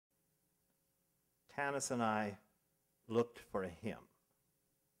Tannis and I looked for a hymn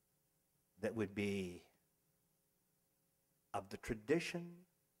that would be of the tradition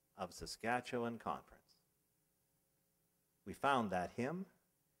of Saskatchewan Conference. We found that hymn,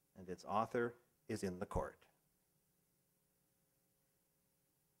 and its author is in the court.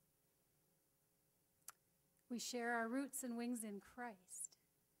 We share our roots and wings in Christ.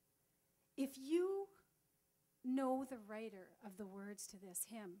 If you know the writer of the words to this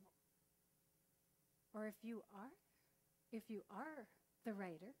hymn, or if you are the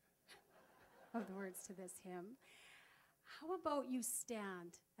writer of the words to this hymn, how about you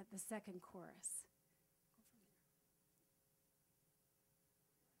stand at the second chorus? Go from there.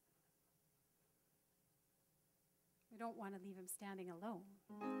 We don't want to leave him standing alone.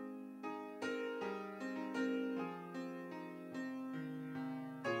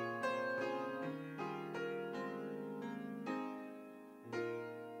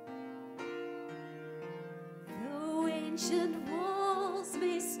 Ancient walls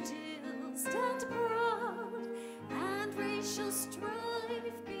may still stand proud, and racial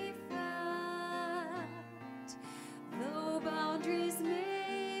strife be found, though boundaries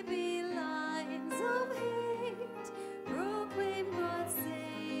may be lines of hate, proclaim God's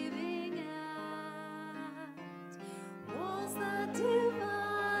saving act. Walls that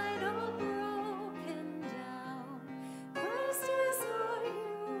divide are broken down, Christ is our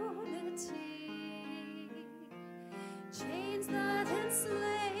unity. Chains that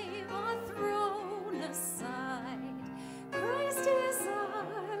enslave are thrown aside, Christ is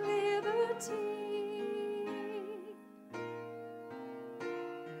our liberty.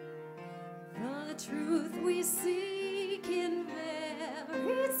 The truth we seek in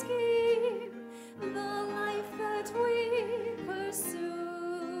varied scheme, the life that we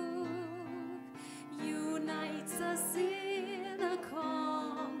pursue, unites us in a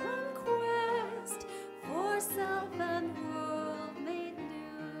common quest for self and world made new.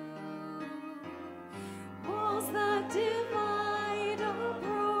 Walls that divide are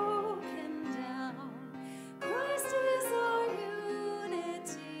broken down, Christ is our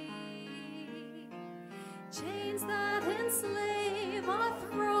unity. Chains that enslave are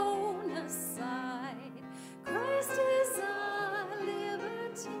thrown aside, Christ is our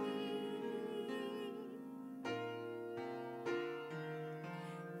liberty.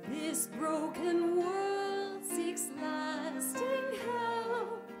 This broken world seeks lasting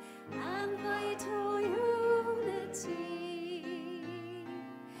help and vital unity.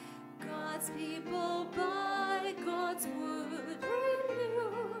 God's people by God's word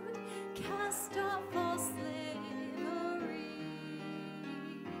renewed, cast off all slavery.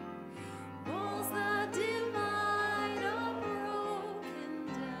 Walls that divide are broken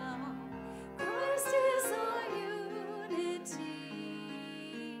down, Christ is our unity.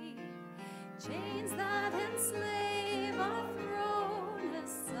 Chains that enslave are thrown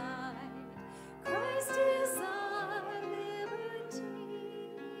aside, Christ is our liberty.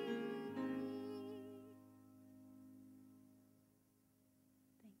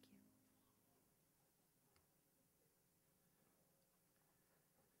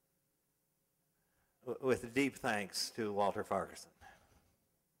 Thank you. With deep thanks to Walter Farquharson.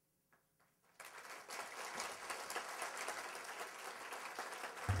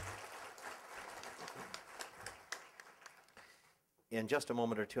 In just a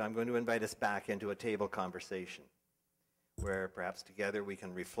moment or two, I'm going to invite us back into a table conversation where perhaps together we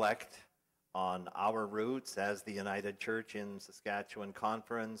can reflect on our roots as the United Church in Saskatchewan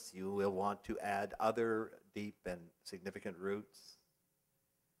Conference. You will want to add other deep and significant roots.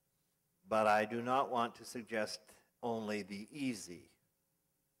 But I do not want to suggest only the easy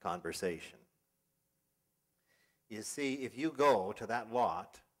conversation. You see, if you go to that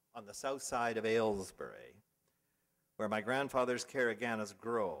lot on the south side of Aylesbury, where my grandfather's Caraganas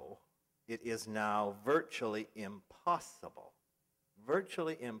grow, it is now virtually impossible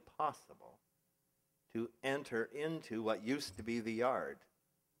to enter into what used to be the yard.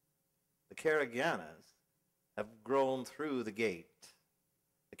 The Caraganas have grown through the gate.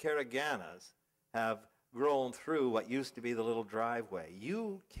 The Caraganas have grown through what used to be the little driveway.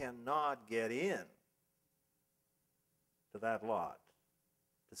 You cannot get in to that lot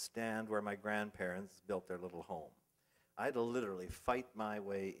to stand where my grandparents built their little home. I had to literally fight my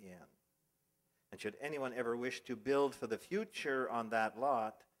way in. And should anyone ever wish to build for the future on that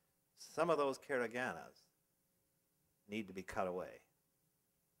lot, some of those Caraganas need to be cut away.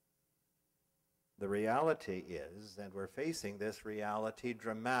 The reality is, and we're facing this reality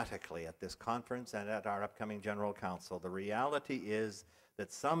dramatically at this conference and at our upcoming General Council, the reality is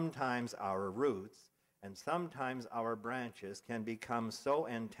that sometimes our roots And sometimes our branches can become so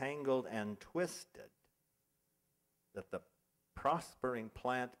entangled and twisted that the prospering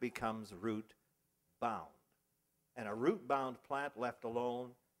plant becomes root-bound. And a root-bound plant left alone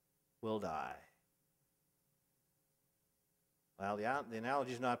will die. Well, the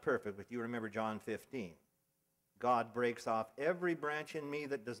analogy is not perfect, but you remember John 15. God breaks off every branch in me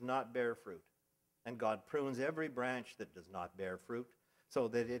that does not bear fruit, and God prunes every branch that does not bear fruit, so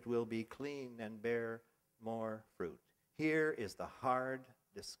that it will be clean and bear more fruit. Here is the hard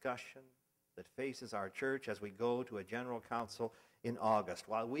discussion that faces our church as we go to a general council in August.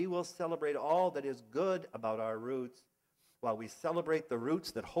 While we will celebrate all that is good about our roots, while we celebrate the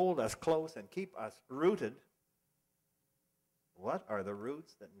roots that hold us close and keep us rooted, what are the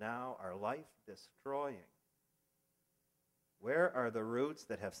roots that now are life-destroying? Where are the roots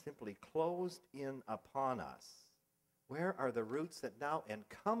that have simply closed in upon us? Where are the roots that now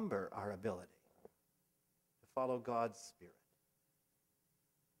encumber our ability to follow God's Spirit?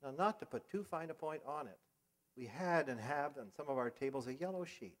 Now, not to put too fine a point on it, we had and have on some of our tables a yellow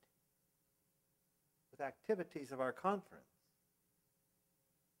sheet with activities of our conference.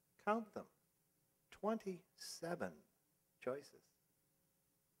 Count them. 27 choices.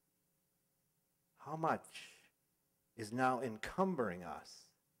 How much is now encumbering us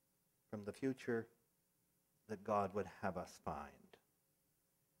from the future that God would have us find?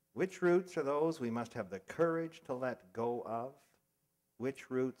 Which roots are those we must have the courage to let go of?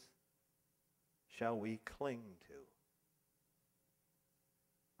 Which roots shall we cling to?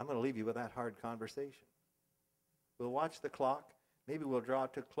 I'm going to leave you with that hard conversation. We'll watch the clock. Maybe we'll draw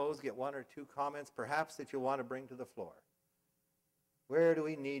it to a close, get one or two comments, perhaps that you'll want to bring to the floor. Where do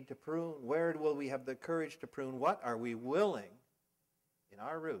we need to prune? Where will we have the courage to prune? What are we willing in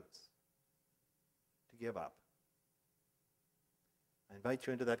our roots to give up? I invite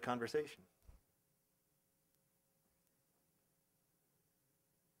you into that conversation.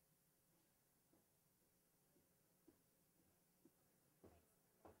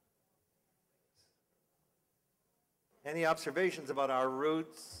 Any observations about our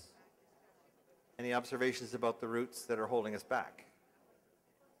roots? Any observations about the roots that are holding us back?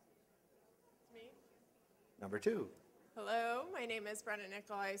 Me. Number 2. Hello, my name is Brenna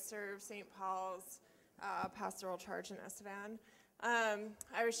Nickel. I serve St. Paul's pastoral charge in Estevan.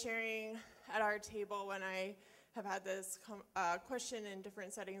 I was sharing at our table when I have had this question in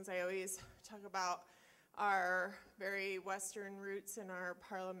different settings. I always talk about our very Western roots in our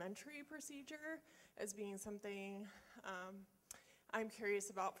parliamentary procedure as being something I'm curious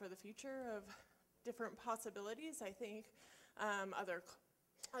about for the future of different possibilities. I think other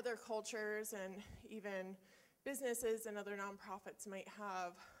cultures and even businesses and other nonprofits might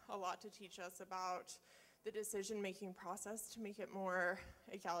have a lot to teach us about the decision-making process to make it more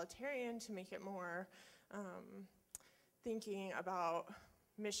egalitarian, to make it more thinking about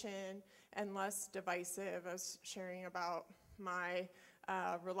mission and less divisive. I was sharing about my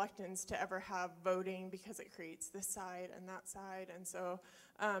reluctance to ever have voting because it creates this side and that side. And so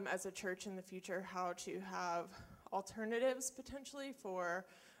as a church in the future, how to have alternatives potentially for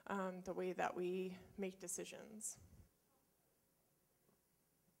the way that we make decisions.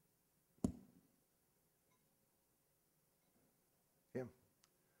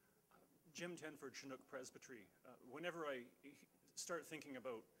 Jim Tenford, Chinook Presbytery. Whenever I start thinking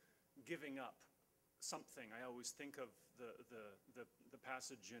about giving up something, I always think of the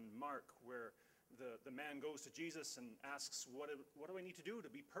passage in Mark where the man goes to Jesus and asks, what do I need to do to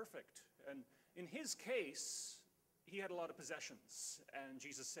be perfect? And in his case, he had a lot of possessions. And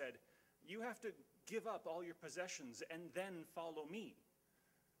Jesus said, you have to give up all your possessions and then follow me,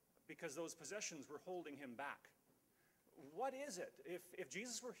 because those possessions were holding him back. What is it? If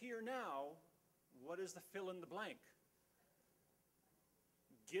Jesus were here now, what is the fill in the blank?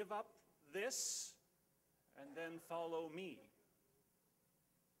 Give up this and then follow me.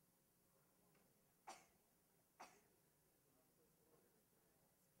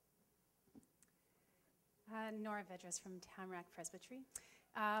 Nora Vedras from Tamarack Presbytery.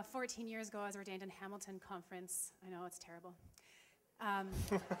 14 years ago, I was ordained in Hamilton Conference. I know, it's terrible.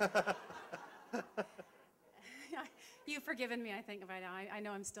 You've forgiven me, I think, by now. I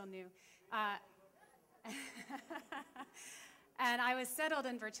know I'm still new. And I was settled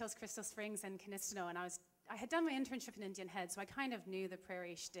in Birch Hills, Crystal Springs, and Canistino, and I had done my internship in Indian Head, so I kind of knew the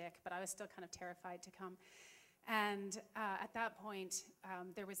prairie shtick, but I was still kind of terrified to come. And at that point,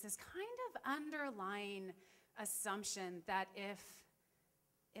 there was this kind of underlying assumption that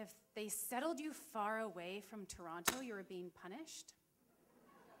if they settled you far away from Toronto, you were being punished.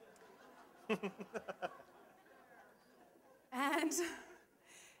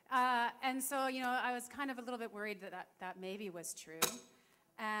 And so, you know, I was kind of a little bit worried that maybe was true.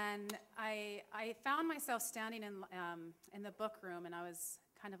 And I found myself standing in the book room, and I was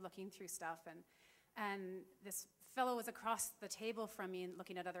kind of looking through stuff, and this fellow was across the table from me and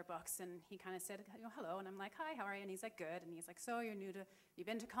looking at other books, and he kind of said, you know, hello, and I'm like, hi, how are you? And he's like, good. And he's like, so you've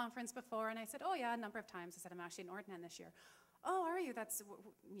been to conference before? And I said, oh yeah, a number of times. I said, I'm actually in Ordnan this year. Oh, are you? That's,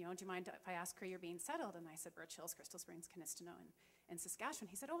 you know, do you mind if I ask where you're being settled? And I said, Birch Hills, Crystal Springs, Canistino, in Saskatchewan.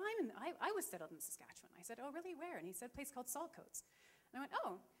 He said, oh, I was settled in Saskatchewan. I said, oh, really, where? And he said, a place called Saltcoats. And I went,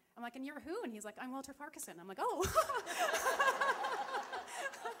 oh. I'm like, and you're who? And he's like, I'm Walter Farquharson. I'm like, oh.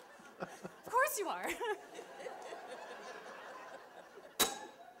 Of course you are.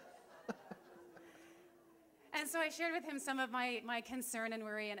 And so I shared with him some of my concern and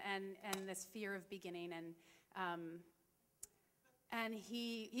worry and this fear of beginning. And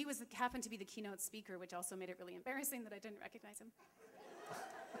he happened to be the keynote speaker, which also made it really embarrassing that I didn't recognize him.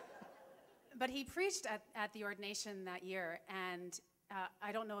 But he preached at the ordination that year, and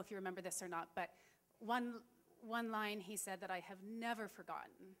I don't know if you remember this or not, but one line he said that I have never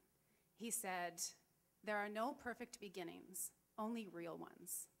forgotten. He said, there are no perfect beginnings, only real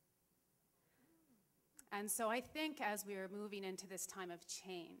ones. And so I think as we are moving into this time of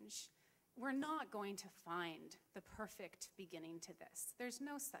change, we're not going to find the perfect beginning to this. There's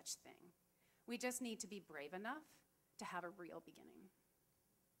no such thing. We just need to be brave enough to have a real beginning.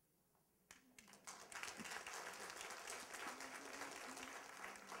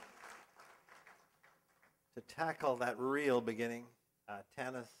 To tackle that real beginning,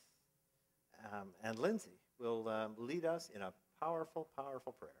 Tannis and Lindsay will lead us in a powerful,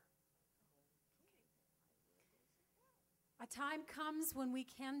 powerful prayer. A time comes when we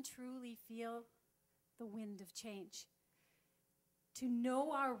can truly feel the wind of change. To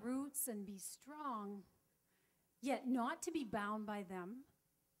know our roots and be strong, yet not to be bound by them.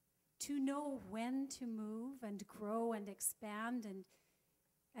 To know when to move and grow and expand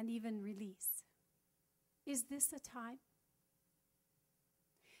and even release. Is this a time?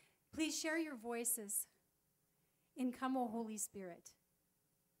 Please share your voices in Come, O Holy Spirit,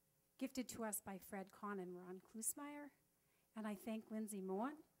 gifted to us by Fred Kahn and Ron Klusmeyer. And I thank Lindsay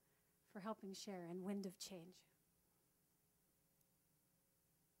Moen for helping share in Wind of Change.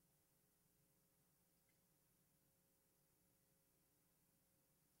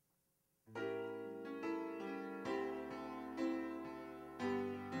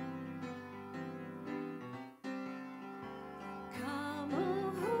 Come,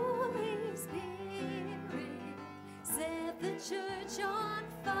 O Holy Spirit, set the church on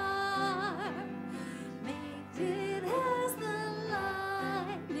fire. Make it as the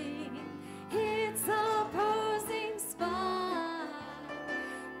lightning hits opposing spark.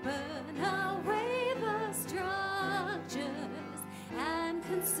 Burn away the structures and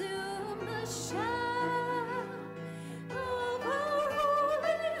consume the shell of our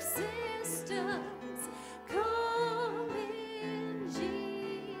holy systems. Come in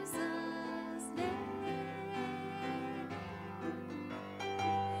Jesus' name.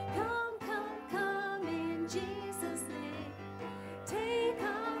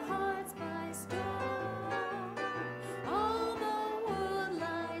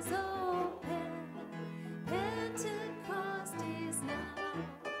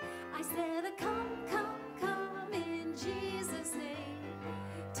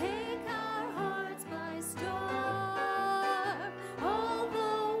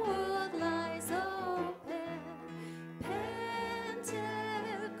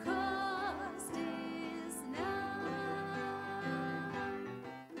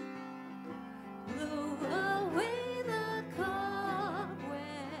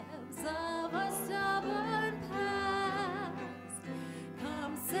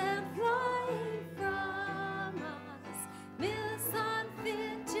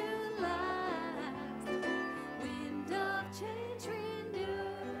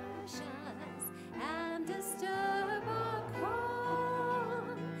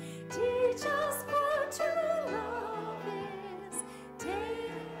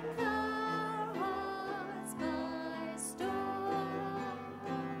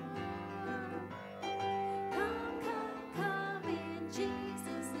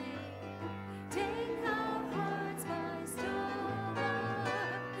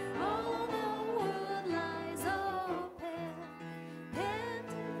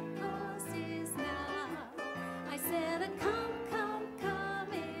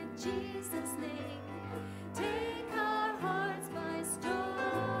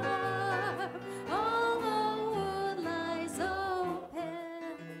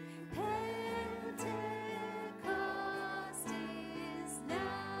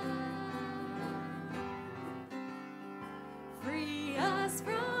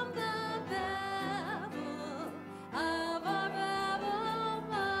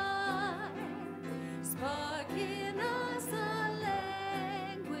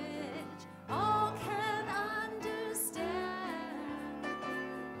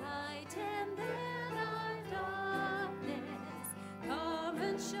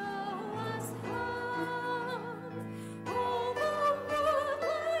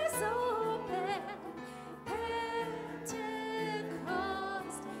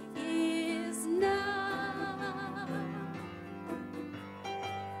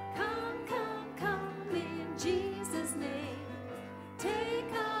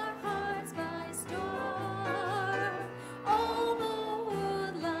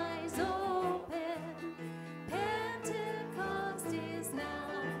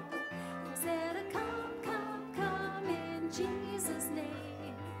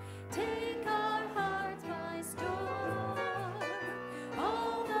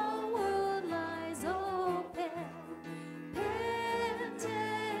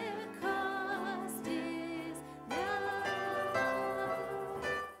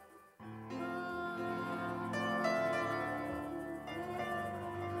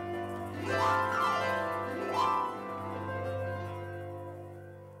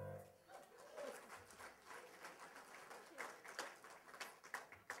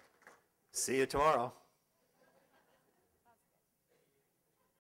 See you tomorrow.